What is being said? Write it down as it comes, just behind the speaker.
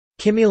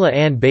Kimila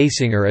Ann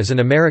Basinger is an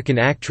American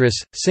actress,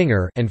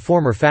 singer, and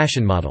former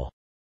fashion model.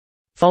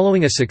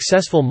 Following a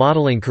successful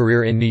modeling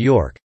career in New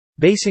York,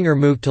 Basinger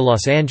moved to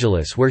Los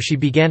Angeles where she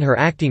began her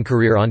acting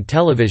career on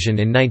television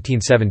in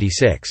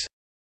 1976.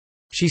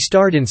 She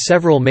starred in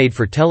several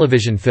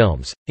made-for-television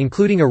films,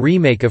 including a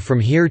remake of From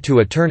Here to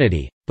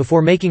Eternity,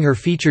 before making her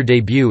feature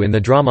debut in the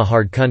drama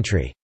Hard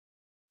Country.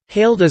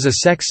 Hailed as a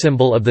sex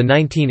symbol of the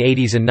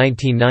 1980s and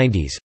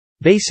 1990s,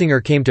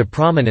 Basinger came to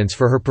prominence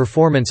for her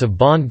performance of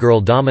Bond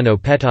girl Domino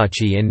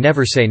Petachi in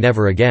Never Say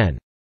Never Again.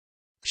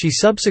 She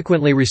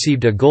subsequently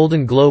received a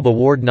Golden Globe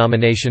Award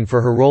nomination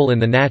for her role in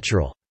The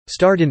Natural,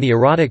 starred in the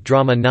erotic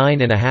drama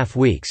 9½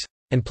 Weeks,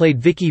 and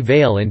played Vicki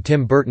Vale in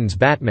Tim Burton's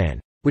Batman,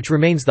 which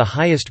remains the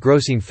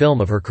highest-grossing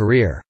film of her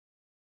career.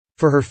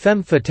 For her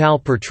femme fatale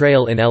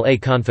portrayal in L.A.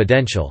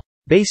 Confidential,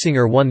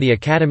 Basinger won the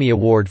Academy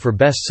Award for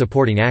Best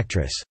Supporting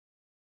Actress.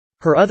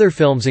 Her other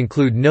films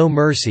include No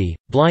Mercy,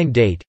 Blind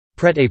Date,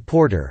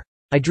 Prêt-à-Porter,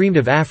 I Dreamed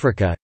of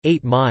Africa,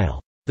 8 Mile,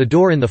 The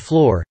Door in the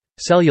Floor,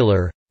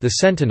 Cellular, The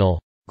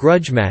Sentinel,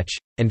 Grudge Match,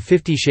 and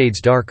 50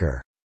 Shades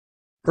Darker.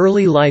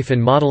 Early life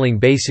and modeling.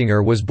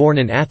 Basinger was born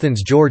in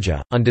Athens,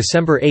 Georgia, on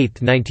December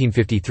 8,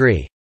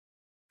 1953.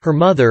 Her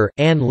mother,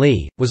 Ann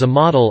Lee, was a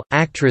model,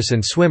 actress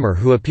and swimmer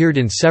who appeared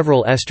in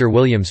several Esther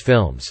Williams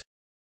films.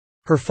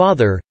 Her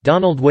father,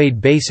 Donald Wade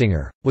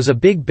Basinger, was a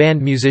big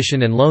band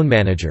musician and loan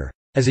manager.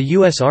 As a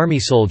U.S. Army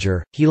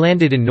soldier, he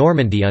landed in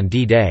Normandy on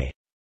D-Day.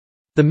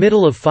 The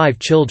middle of 5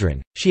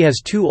 children, she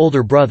has 2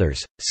 older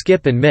brothers,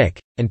 Skip and Mick,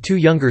 and 2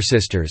 younger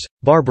sisters,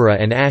 Barbara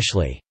and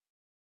Ashley.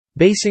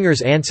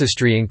 Basinger's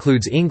ancestry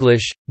includes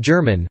English,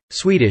 German,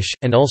 Swedish,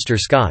 and Ulster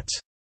Scots.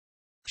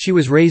 She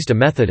was raised a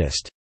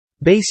Methodist.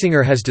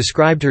 Basinger has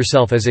described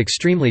herself as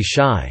extremely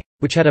shy,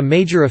 which had a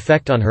major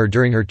effect on her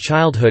during her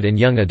childhood and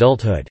young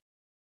adulthood.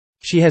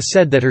 She has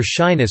said that her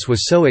shyness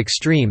was so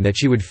extreme that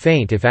she would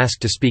faint if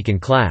asked to speak in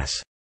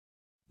class.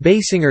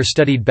 Basinger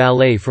studied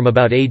ballet from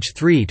about age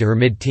 3 to her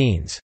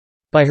mid-teens.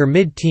 By her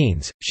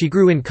mid-teens, she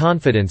grew in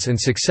confidence and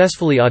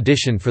successfully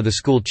auditioned for the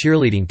school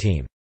cheerleading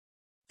team.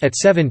 At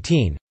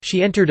 17,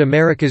 she entered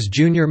America's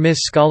Junior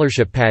Miss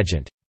Scholarship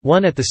pageant,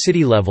 won at the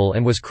city level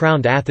and was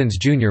crowned Athens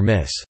Junior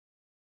Miss.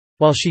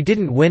 While she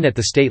didn't win at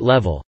the state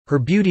level, her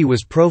beauty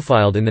was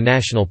profiled in the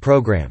national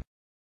program.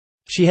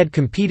 She had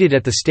competed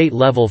at the state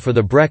level for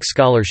the Breck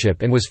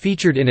Scholarship and was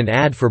featured in an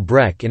ad for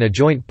Breck in a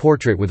joint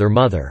portrait with her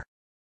mother.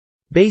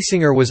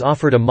 Basinger was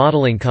offered a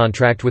modeling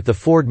contract with the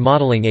Ford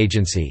Modeling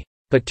Agency,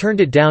 but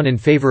turned it down in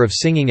favor of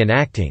singing and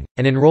acting,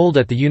 and enrolled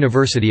at the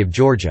University of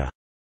Georgia.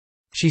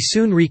 She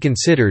soon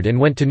reconsidered and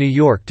went to New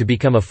York to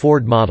become a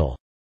Ford model.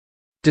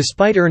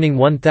 Despite earning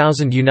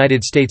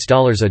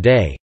 $1,000 a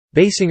day,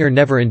 Basinger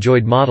never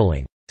enjoyed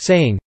modeling,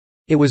 saying,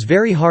 "It was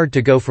very hard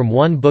to go from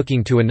one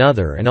booking to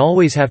another and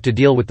always have to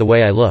deal with the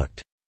way I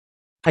looked.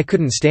 I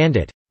couldn't stand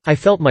it. I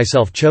felt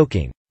myself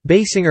choking."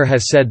 Basinger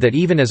has said that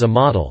even as a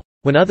model,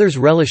 when others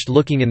relished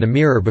looking in the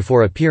mirror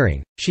before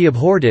appearing, she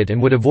abhorred it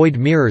and would avoid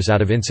mirrors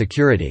out of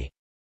insecurity.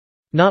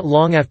 Not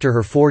long after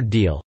her Ford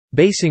deal,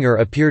 Basinger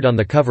appeared on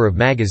the cover of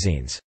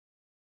magazines.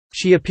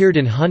 She appeared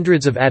in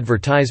hundreds of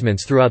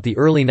advertisements throughout the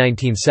early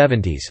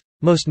 1970s,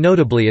 most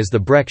notably as the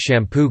Breck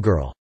shampoo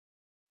girl.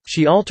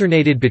 She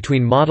alternated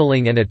between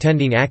modeling and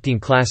attending acting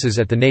classes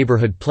at the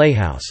neighborhood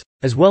playhouse,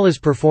 as well as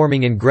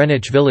performing in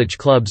Greenwich Village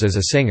clubs as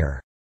a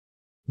singer.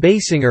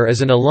 Basinger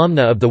is an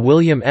alumna of the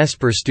William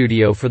Esper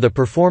Studio for the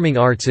Performing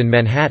Arts in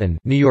Manhattan,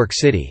 New York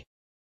City.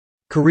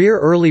 Career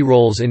early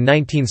roles in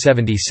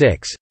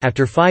 1976.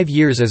 After 5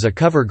 years as a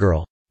cover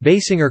girl,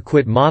 Basinger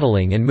quit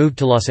modeling and moved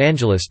to Los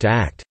Angeles to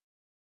act.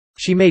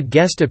 She made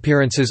guest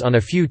appearances on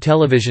a few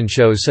television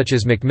shows such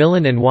as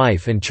Macmillan and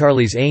Wife and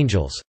Charlie's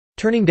Angels,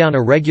 turning down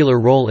a regular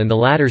role in the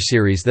latter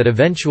series that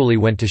eventually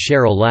went to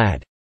Cheryl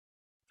Ladd.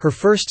 Her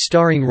first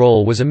starring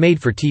role was a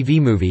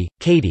made-for-TV movie,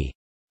 Katie,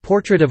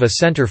 Portrait of a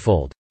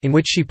Centerfold, in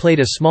which she played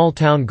a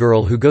small-town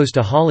girl who goes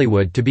to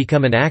Hollywood to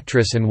become an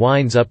actress and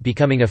winds up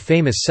becoming a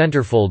famous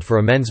centerfold for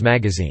a men's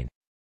magazine.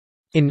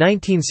 In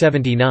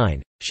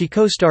 1979, she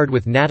co-starred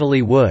with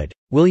Natalie Wood,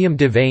 William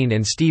Devane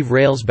and Steve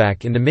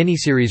Railsback in the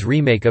miniseries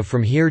remake of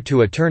From Here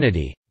to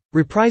Eternity,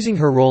 reprising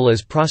her role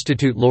as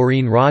prostitute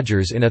Laureen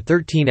Rogers in a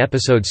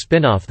 13-episode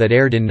spin-off that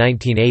aired in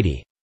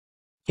 1980.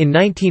 In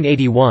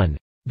 1981,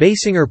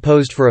 Basinger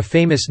posed for a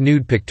famous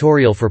nude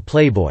pictorial for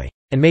Playboy,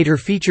 and made her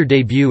feature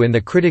debut in the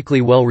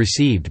critically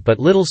well-received but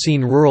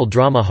little-seen rural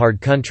drama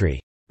Hard Country,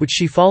 which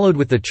she followed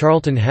with the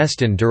Charlton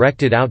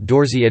Heston-directed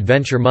outdoorsy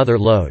adventure Mother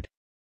Lode.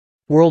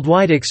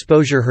 Worldwide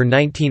exposure. Her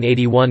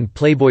 1981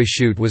 Playboy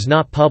shoot was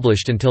not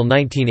published until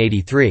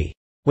 1983,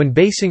 when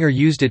Basinger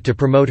used it to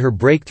promote her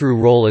breakthrough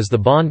role as the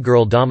Bond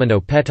girl Domino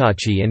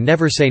Petachi in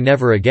Never Say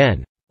Never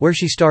Again, where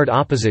she starred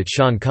opposite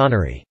Sean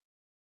Connery.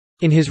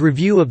 In his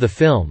review of the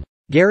film,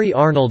 Gary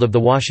Arnold of The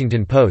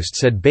Washington Post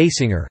said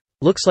Basinger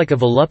looks like a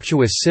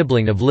voluptuous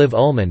sibling of Liv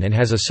Ullmann and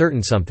has a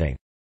certain something.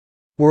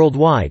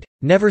 Worldwide,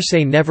 Never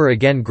Say Never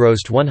Again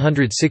grossed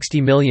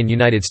 $160 million.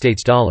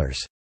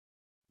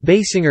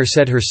 Basinger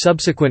said her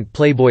subsequent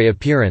Playboy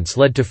appearance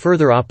led to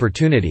further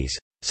opportunities,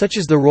 such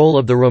as the role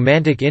of the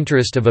romantic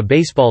interest of a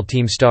baseball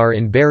team star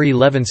in Barry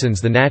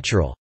Levinson's The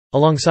Natural,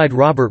 alongside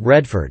Robert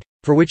Redford,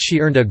 for which she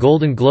earned a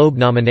Golden Globe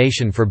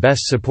nomination for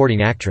Best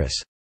Supporting Actress.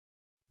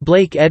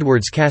 Blake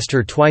Edwards cast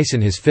her twice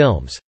in his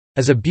films,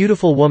 as a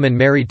beautiful woman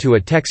married to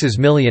a Texas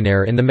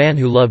millionaire in The Man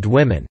Who Loved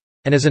Women,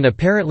 and as an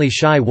apparently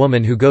shy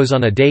woman who goes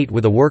on a date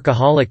with a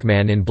workaholic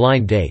man in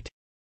Blind Date.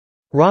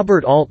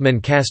 Robert Altman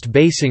cast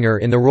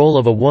Basinger in the role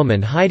of a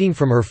woman hiding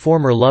from her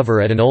former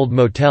lover at an old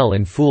motel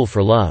in Fool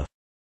for Love.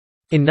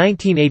 In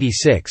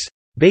 1986,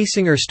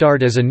 Basinger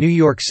starred as a New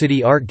York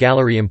City art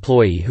gallery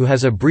employee who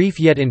has a brief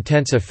yet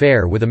intense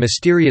affair with a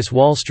mysterious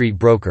Wall Street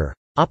broker,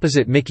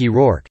 opposite Mickey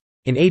Rourke,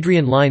 in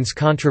Adrian Lyne's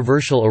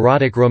controversial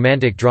erotic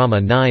romantic drama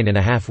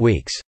 9½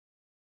 Weeks.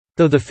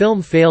 Though the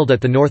film failed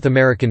at the North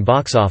American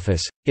box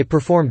office, it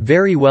performed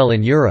very well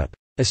in Europe,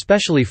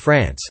 especially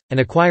France, and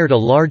acquired a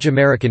large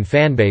American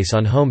fanbase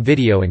on home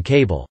video and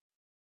cable.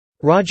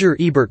 Roger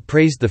Ebert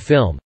praised the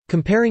film,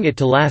 comparing it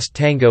to Last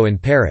Tango in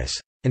Paris,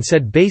 and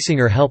said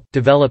Basinger helped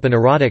develop an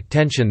erotic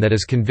tension that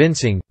is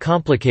convincing,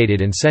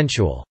 complicated and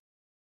sensual.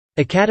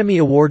 Academy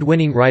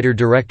Award-winning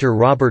writer-director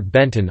Robert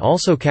Benton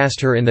also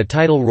cast her in the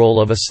title role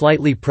of a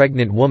slightly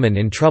pregnant woman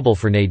in Trouble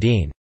for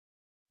Nadine.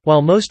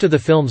 While most of the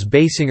films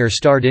Basinger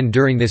starred in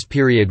during this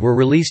period were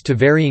released to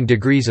varying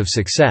degrees of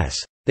success,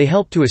 they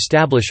helped to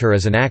establish her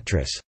as an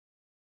actress.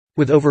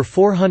 With over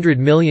 $400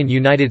 million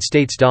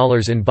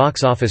in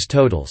box office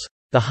totals,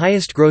 the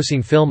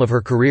highest-grossing film of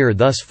her career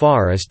thus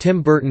far is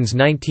Tim Burton's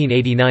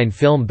 1989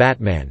 film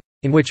Batman,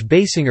 in which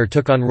Basinger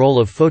took on role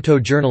of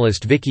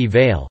photojournalist Vicki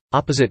Vale,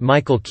 opposite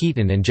Michael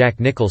Keaton and Jack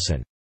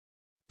Nicholson.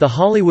 The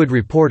Hollywood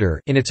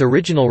Reporter, in its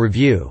original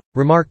review,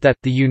 remarked that,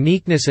 "The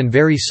uniqueness and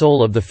very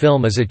soul of the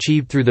film is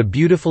achieved through the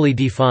beautifully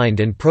defined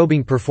and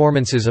probing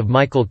performances of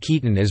Michael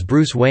Keaton as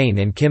Bruce Wayne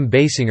and Kim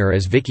Basinger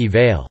as Vicki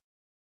Vale."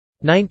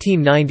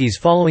 1990s.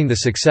 Following the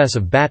success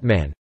of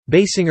Batman,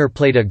 Basinger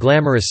played a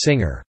glamorous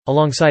singer,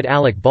 alongside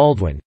Alec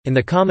Baldwin, in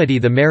the comedy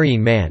The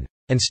Marrying Man,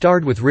 and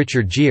starred with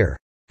Richard Gere,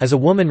 as a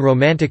woman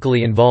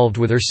romantically involved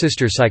with her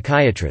sister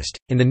psychiatrist,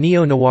 in the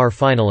neo-noir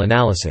Final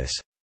Analysis.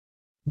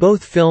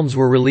 Both films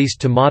were released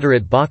to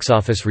moderate box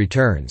office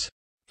returns.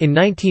 In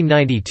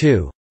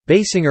 1992,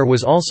 Basinger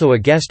was also a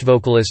guest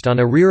vocalist on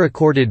a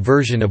re-recorded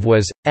version of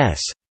Was.'s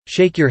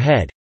Shake Your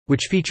Head,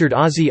 which featured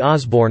Ozzy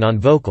Osbourne on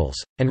vocals,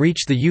 and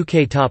reached the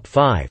UK Top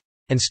 5,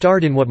 and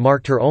starred in what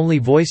marked her only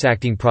voice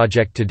acting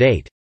project to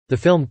date, the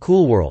film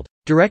Cool World,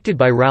 directed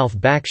by Ralph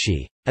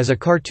Bakshi, as a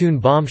cartoon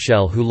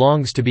bombshell who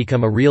longs to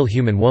become a real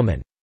human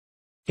woman.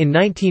 In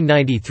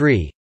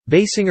 1993,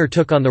 Basinger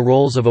took on the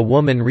roles of a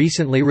woman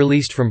recently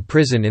released from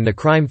prison in the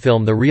crime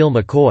film The Real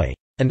McCoy,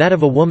 and that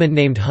of a woman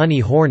named Honey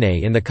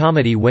Horney in the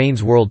comedy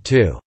Wayne's World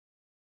 2.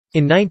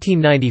 In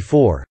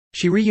 1994,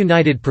 she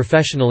reunited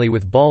professionally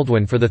with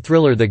Baldwin for the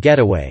thriller The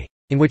Getaway,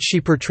 in which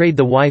she portrayed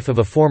the wife of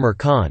a former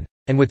con,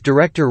 and with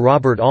director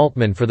Robert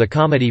Altman for the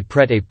comedy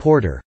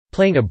Prêt-à-Porter,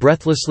 playing a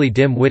breathlessly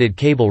dim-witted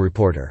cable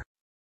reporter.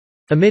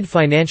 Amid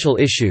financial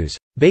issues,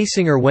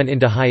 Basinger went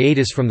into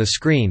hiatus from the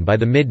screen by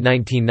the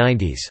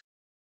mid-1990s.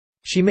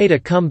 She made a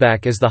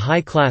comeback as the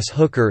high-class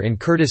hooker in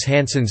Curtis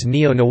Hanson's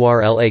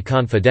neo-noir LA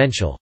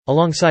Confidential,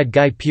 alongside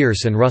Guy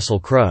Pearce and Russell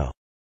Crowe.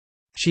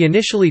 She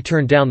initially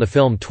turned down the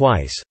film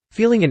twice,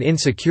 feeling an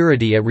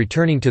insecurity at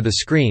returning to the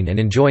screen and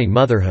enjoying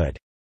motherhood.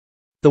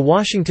 The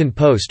Washington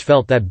Post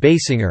felt that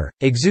Basinger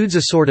exudes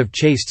a sort of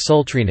chaste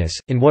sultriness,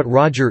 in what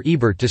Roger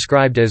Ebert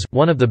described as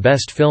one of the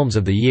best films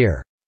of the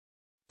year.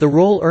 The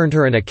role earned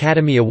her an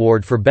Academy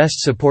Award for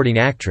Best Supporting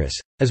Actress,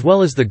 as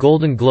well as the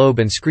Golden Globe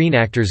and Screen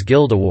Actors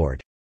Guild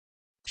Award.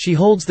 She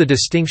holds the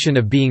distinction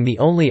of being the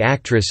only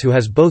actress who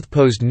has both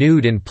posed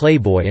nude in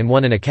Playboy and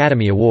won an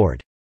Academy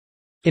Award.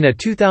 In a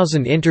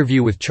 2000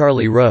 interview with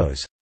Charlie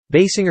Rose,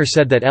 Basinger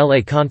said that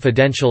LA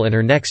Confidential and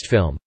her next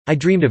film, I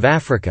Dreamed of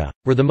Africa,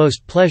 were the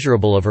most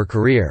pleasurable of her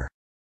career.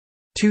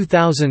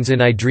 2000's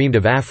In I Dreamed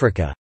of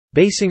Africa,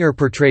 Basinger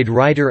portrayed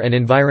writer and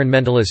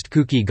environmentalist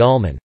Kuki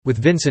Gallman, with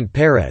Vincent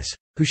Perez,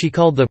 who she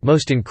called the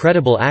most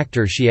incredible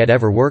actor she had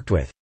ever worked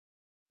with.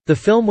 The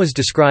film was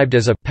described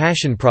as a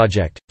passion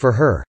project for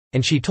her,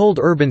 and she told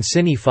Urban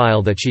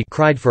Cinephile that she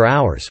cried for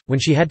hours when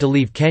she had to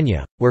leave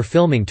Kenya, where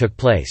filming took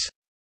place.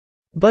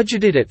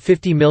 Budgeted at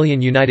 $50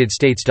 million,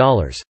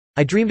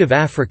 I Dreamed of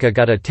Africa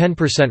got a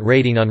 10%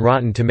 rating on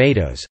Rotten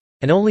Tomatoes,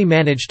 and only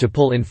managed to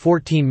pull in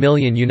 $14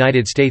 million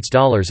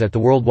at the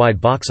worldwide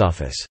box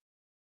office.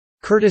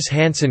 Curtis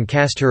Hanson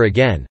cast her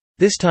again,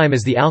 this time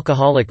as the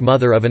alcoholic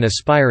mother of an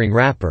aspiring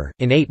rapper,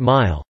 in 8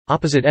 Mile,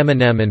 opposite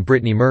Eminem and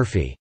Brittany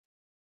Murphy.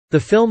 The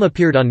film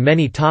appeared on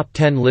many top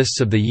 10 lists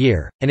of the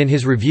year, and in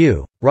his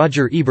review,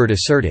 Roger Ebert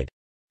asserted,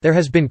 "There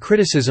has been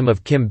criticism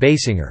of Kim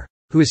Basinger,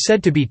 who is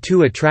said to be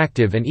too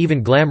attractive and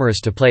even glamorous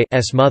to play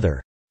S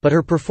mother, but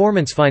her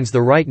performance finds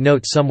the right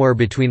note somewhere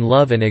between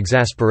love and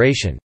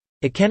exasperation.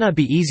 It cannot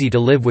be easy to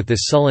live with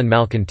this sullen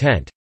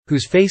malcontent,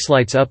 whose face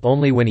lights up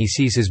only when he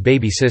sees his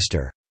baby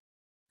sister."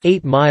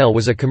 8 Mile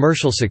was a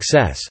commercial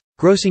success,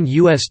 grossing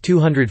US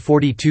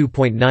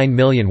 $242.9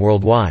 million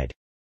worldwide.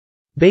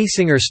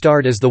 Basinger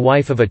starred as the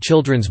wife of a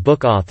children's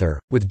book author,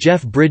 with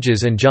Jeff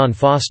Bridges and John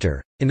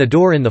Foster, in The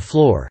Door in the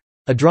Floor,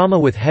 a drama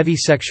with heavy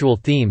sexual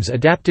themes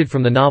adapted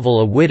from the novel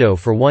A Widow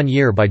for 1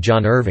 Year by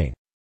John Irving.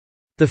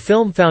 The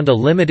film found a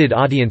limited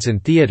audience in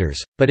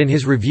theaters, but in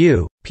his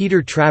review,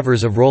 Peter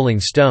Travers of Rolling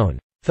Stone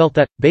felt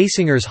that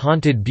Basinger's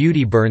haunted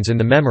beauty burns in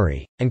the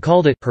memory, and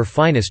called it her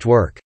finest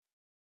work.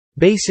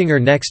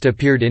 Basinger next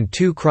appeared in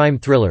 2 crime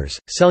thrillers,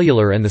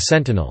 Cellular and The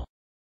Sentinel.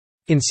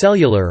 In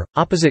Cellular,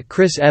 opposite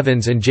Chris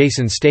Evans and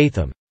Jason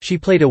Statham, she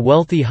played a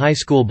wealthy high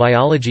school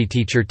biology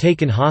teacher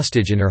taken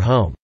hostage in her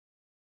home.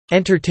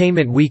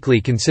 Entertainment Weekly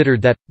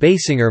considered that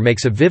Basinger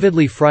makes a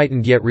vividly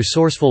frightened yet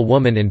resourceful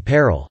woman in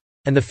peril,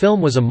 and the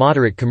film was a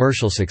moderate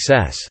commercial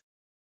success.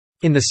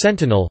 In The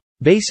Sentinel,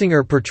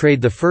 Basinger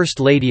portrayed the First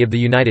Lady of the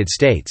United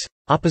States,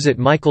 opposite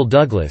Michael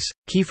Douglas,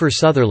 Kiefer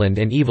Sutherland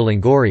and Eva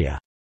Longoria.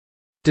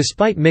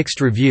 Despite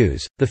mixed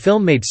reviews, the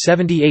film made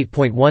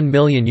 $78.1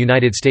 million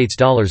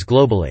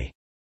globally.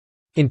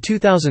 In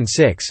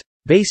 2006,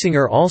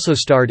 Basinger also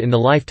starred in the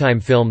Lifetime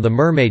film The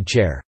Mermaid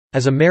Chair,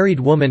 as a married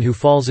woman who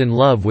falls in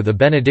love with a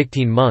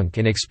Benedictine monk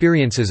and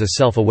experiences a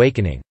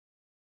self-awakening.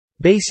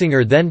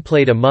 Basinger then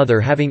played a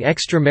mother having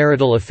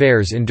extramarital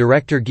affairs in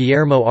director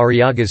Guillermo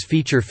Arriaga's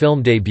feature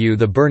film debut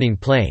The Burning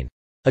Plane,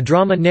 a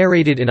drama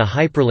narrated in a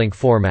hyperlink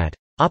format,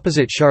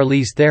 opposite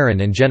Charlize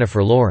Theron and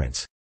Jennifer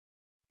Lawrence.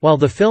 While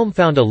the film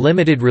found a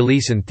limited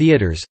release in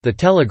theaters, The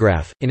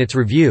Telegraph, in its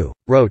review,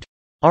 wrote,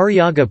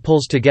 "Arriaga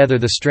pulls together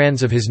the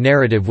strands of his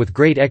narrative with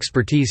great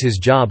expertise. His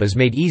job is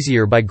made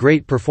easier by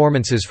great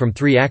performances from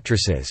 3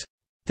 actresses,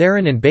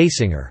 Theron and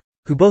Basinger,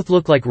 who both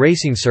look like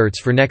racing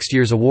certs for next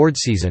year's award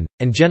season,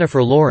 and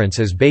Jennifer Lawrence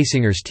as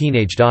Basinger's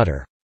teenage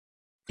daughter."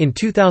 In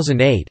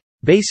 2008,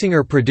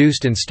 Basinger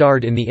produced and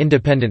starred in the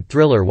independent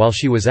thriller While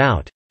She Was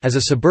Out, as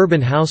a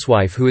suburban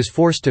housewife who is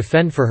forced to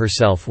fend for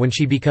herself when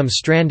she becomes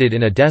stranded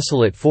in a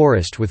desolate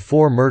forest with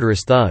 4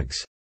 murderous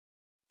thugs.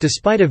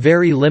 Despite a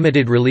very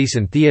limited release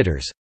in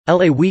theaters,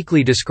 LA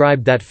Weekly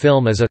described that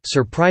film as a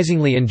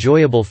surprisingly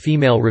enjoyable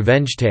female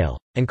revenge tale,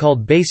 and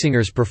called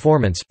Basinger's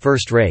performance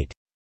first-rate.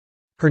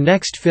 Her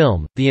next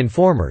film, The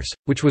Informers,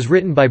 which was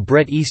written by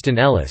Bret Easton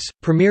Ellis,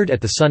 premiered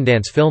at the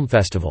Sundance Film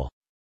Festival.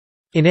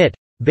 In it,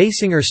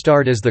 Basinger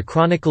starred as the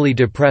chronically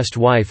depressed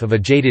wife of a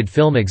jaded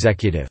film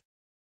executive.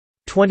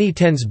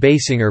 2010's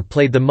Basinger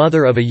played the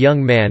mother of a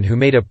young man who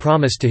made a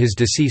promise to his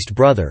deceased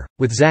brother,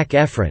 with Zac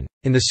Efron,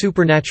 in the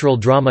supernatural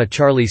drama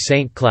Charlie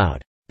St.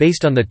 Cloud,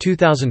 based on the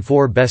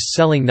 2004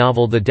 best-selling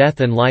novel The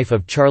Death and Life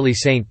of Charlie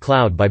St.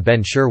 Cloud by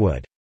Ben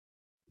Sherwood.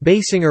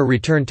 Basinger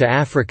returned to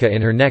Africa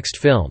in her next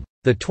film,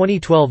 the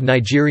 2012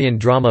 Nigerian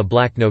drama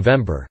Black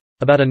November,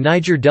 about a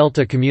Niger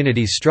Delta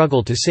community's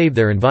struggle to save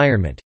their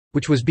environment,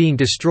 which was being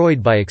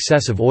destroyed by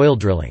excessive oil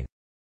drilling.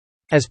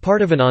 As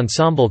part of an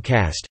ensemble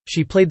cast,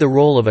 she played the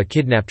role of a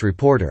kidnapped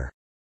reporter.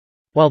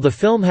 While the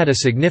film had a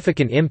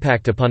significant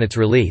impact upon its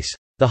release,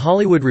 The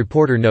Hollywood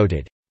Reporter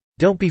noted,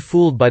 "Don't be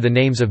fooled by the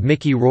names of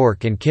Mickey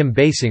Rourke and Kim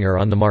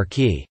Basinger on the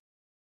marquee."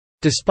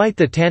 Despite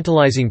the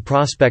tantalizing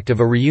prospect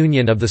of a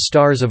reunion of the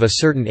stars of a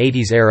certain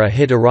 80s-era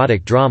hit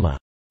erotic drama,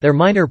 their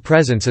minor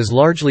presence is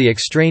largely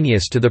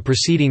extraneous to the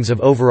proceedings of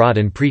overwrought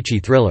and preachy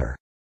thriller.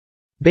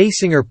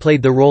 Basinger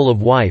played the role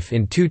of wife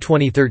in 2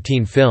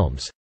 2013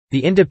 films,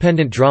 the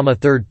independent drama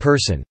Third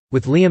Person,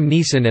 with Liam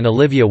Neeson and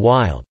Olivia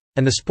Wilde,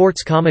 and the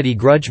sports comedy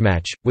Grudge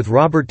Match, with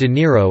Robert De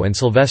Niro and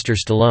Sylvester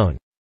Stallone.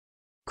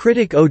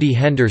 Critic O.D.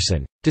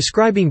 Henderson,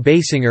 describing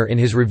Basinger in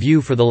his review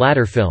for the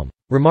latter film,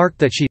 remarked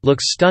that she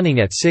looks stunning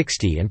at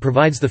 60 and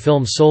provides the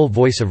film's sole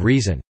voice of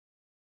reason.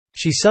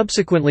 She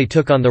subsequently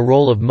took on the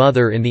role of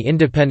mother in the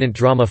independent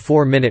drama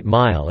 4 Minute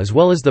Mile, as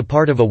well as the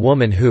part of a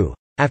woman who,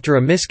 after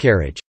a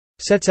miscarriage,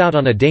 sets out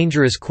on a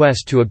dangerous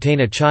quest to obtain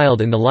a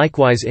child in the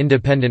likewise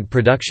independent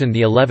production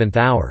The 11th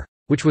Hour,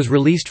 which was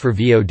released for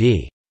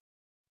VOD.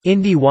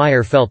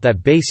 IndieWire felt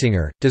that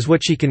Basinger does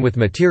what she can with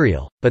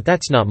material, but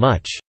that's not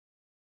much.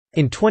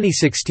 In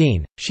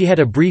 2016, she had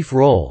a brief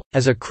role,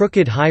 as a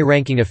crooked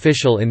high-ranking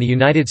official in the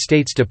United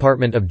States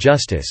Department of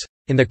Justice,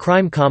 in the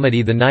crime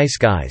comedy The Nice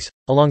Guys,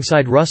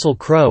 alongside Russell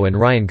Crowe and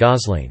Ryan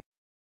Gosling.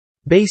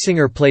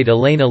 Basinger played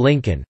Elena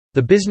Lincoln,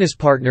 the business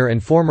partner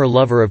and former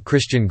lover of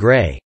Christian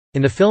Grey,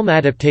 in the film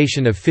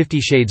adaptation of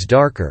 50 Shades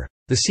Darker,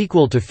 the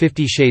sequel to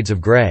 50 Shades of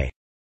Grey.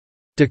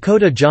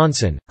 Dakota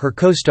Johnson, her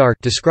co-star,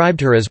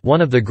 described her as one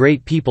of the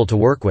great people to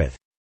work with.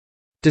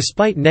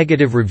 Despite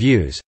negative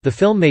reviews, the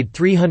film made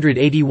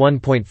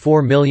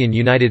 $381.4 million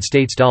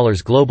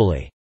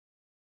globally.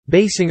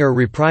 Basinger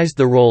reprised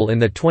the role in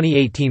the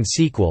 2018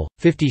 sequel,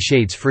 50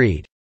 Shades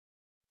Freed.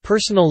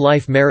 Personal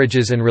life,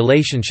 marriages and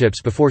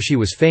relationships. Before she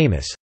was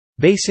famous,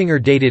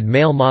 Basinger dated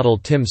male model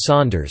Tim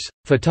Saunders,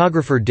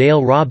 photographer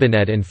Dale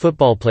Robinette and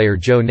football player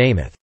Joe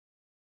Namath.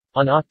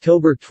 On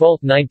October 12,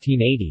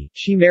 1980,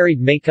 she married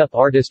makeup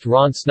artist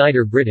Ron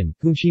Snyder Britton,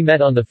 whom she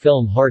met on the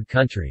film Hard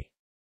Country.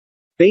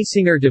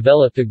 Basinger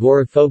developed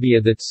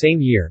agoraphobia that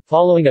same year,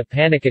 following a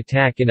panic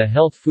attack in a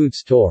health food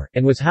store,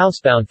 and was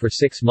housebound for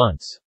 6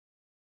 months.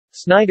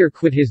 Snyder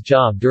quit his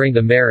job during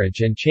the marriage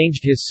and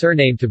changed his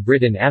surname to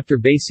Britton after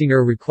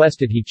Basinger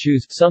requested he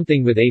choose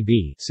something with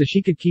AB so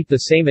she could keep the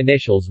same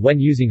initials when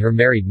using her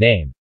married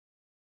name.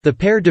 The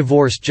pair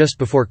divorced just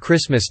before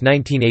Christmas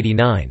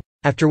 1989,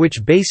 after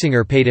which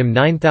Basinger paid him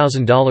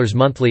 $9,000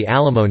 monthly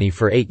alimony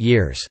for 8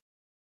 years.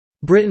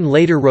 Britton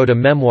later wrote a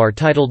memoir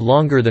titled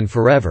Longer Than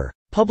Forever,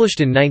 published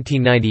in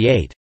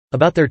 1998,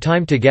 about their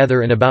time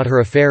together and about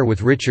her affair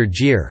with Richard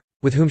Gere,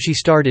 with whom she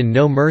starred in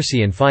No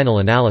Mercy and Final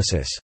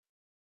Analysis.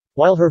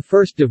 While her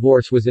first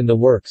divorce was in the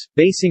works,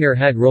 Basinger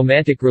had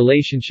romantic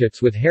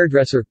relationships with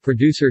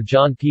hairdresser-producer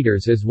John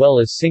Peters as well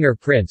as singer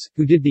Prince,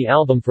 who did the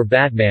album for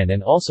Batman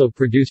and also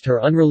produced her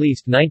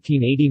unreleased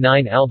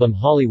 1989 album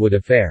Hollywood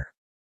Affair.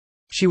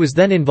 She was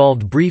then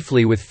involved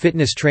briefly with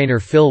fitness trainer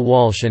Phil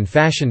Walsh and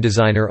fashion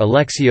designer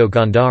Alexio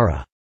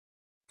Gondara.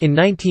 In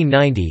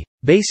 1990,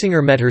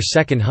 Basinger met her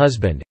second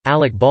husband,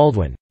 Alec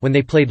Baldwin, when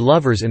they played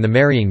lovers in The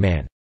Marrying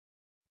Man.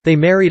 They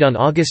married on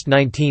August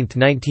 19,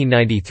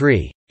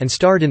 1993, and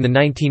starred in the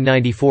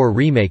 1994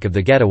 remake of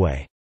The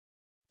Getaway.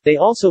 They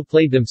also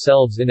played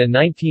themselves in a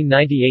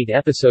 1998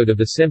 episode of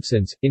The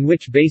Simpsons, in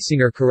which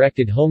Basinger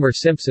corrected Homer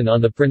Simpson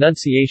on the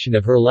pronunciation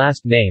of her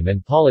last name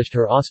and polished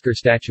her Oscar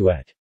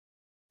statuette.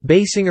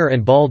 Basinger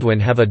and Baldwin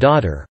have a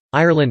daughter,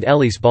 Ireland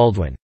Elise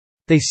Baldwin.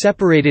 They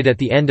separated at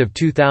the end of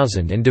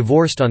 2000 and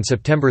divorced on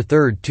September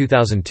 3,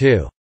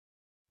 2002.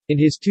 In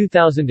his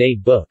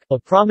 2008 book, A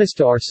Promise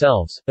to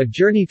Ourselves, A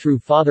Journey Through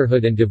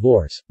Fatherhood and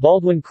Divorce,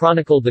 Baldwin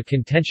chronicled the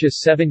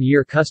contentious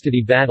 7-year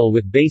custody battle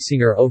with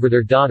Basinger over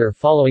their daughter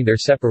following their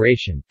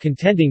separation,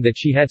 contending that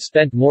she had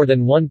spent more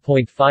than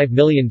 $1.5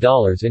 million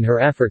in her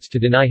efforts to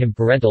deny him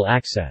parental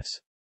access.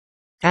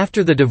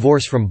 After the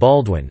divorce from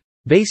Baldwin,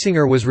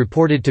 Basinger was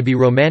reported to be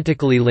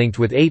romantically linked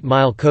with 8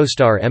 Mile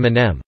co-star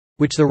Eminem,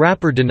 which the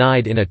rapper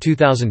denied in a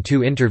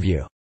 2002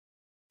 interview.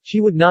 She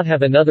would not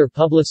have another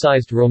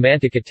publicized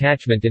romantic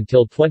attachment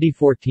until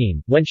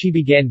 2014, when she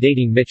began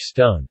dating Mitch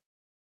Stone.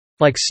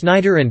 Like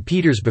Snyder and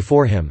Peters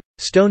before him,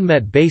 Stone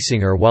met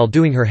Basinger while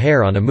doing her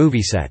hair on a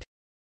movie set.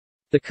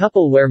 The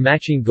couple wear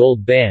matching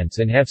gold bands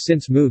and have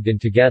since moved in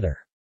together.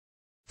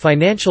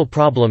 Financial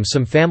problems.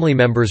 Some family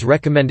members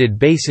recommended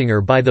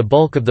Basinger buy the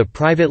bulk of the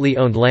privately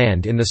owned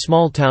land in the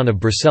small town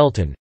of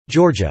Brusselton,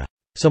 Georgia,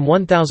 some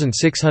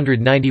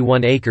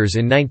 1,691 acres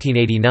in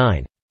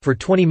 1989, for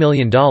 $20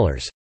 million.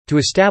 To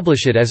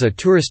establish it as a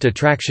tourist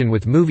attraction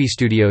with movie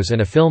studios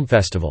and a film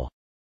festival.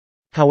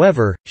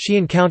 However, she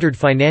encountered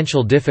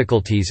financial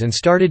difficulties and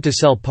started to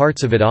sell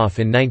parts of it off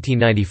in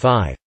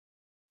 1995.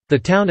 The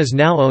town is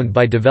now owned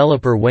by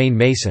developer Wayne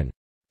Mason.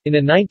 In a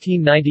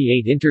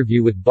 1998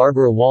 interview with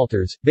Barbara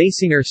Walters,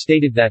 Basinger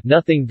stated that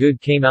nothing good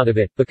came out of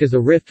it, because a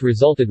rift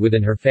resulted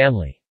within her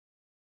family.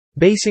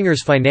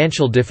 Basinger's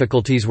financial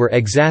difficulties were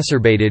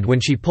exacerbated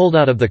when she pulled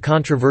out of the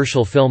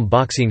controversial film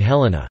Boxing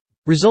Helena,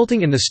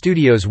 resulting in the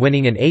studios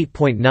winning an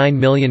 $8.9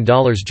 million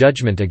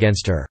judgment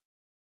against her.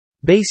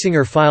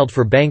 Basinger filed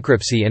for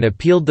bankruptcy and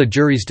appealed the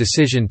jury's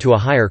decision to a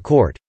higher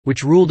court,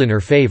 which ruled in her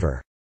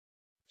favor.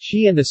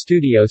 She and the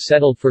studio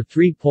settled for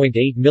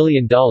 $3.8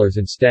 million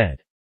instead.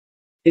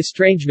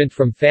 Estrangement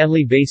from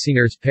family.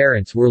 Basinger's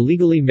parents were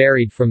legally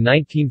married from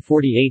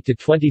 1948 to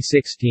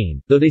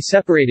 2016, though they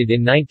separated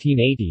in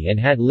 1980 and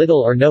had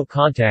little or no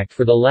contact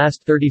for the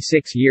last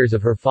 36 years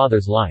of her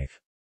father's life.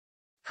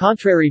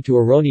 Contrary to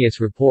erroneous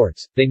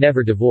reports, they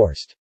never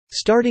divorced.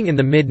 Starting in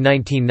the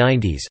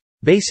mid-1990s,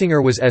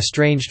 Basinger was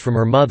estranged from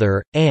her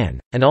mother, Anne,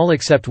 and all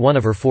except one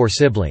of her 4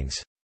 siblings.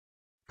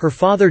 Her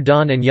father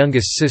Don and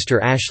youngest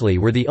sister Ashley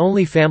were the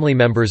only family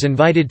members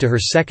invited to her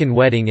second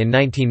wedding in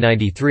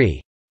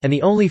 1993, and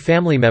the only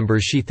family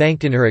members she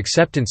thanked in her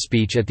acceptance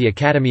speech at the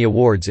Academy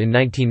Awards in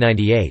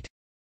 1998.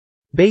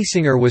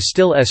 Basinger was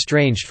still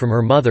estranged from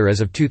her mother as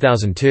of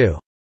 2002.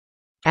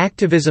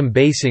 Activism.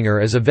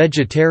 Basinger is a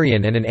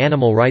vegetarian and an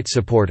animal rights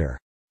supporter.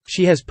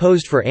 She has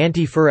posed for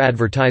anti-fur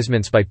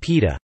advertisements by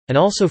PETA, and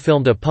also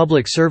filmed a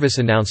public service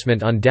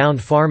announcement on downed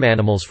farm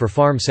animals for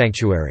Farm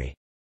Sanctuary.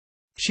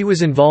 She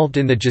was involved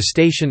in the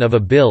gestation of a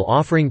bill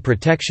offering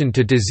protection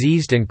to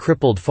diseased and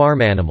crippled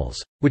farm animals,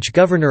 which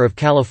Governor of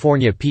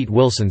California Pete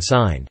Wilson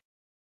signed.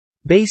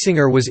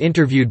 Basinger was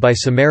interviewed by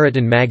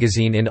Samaritan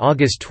magazine in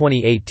August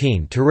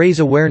 2018 to raise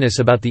awareness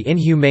about the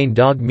inhumane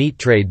dog meat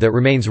trade that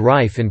remains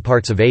rife in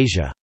parts of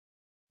Asia.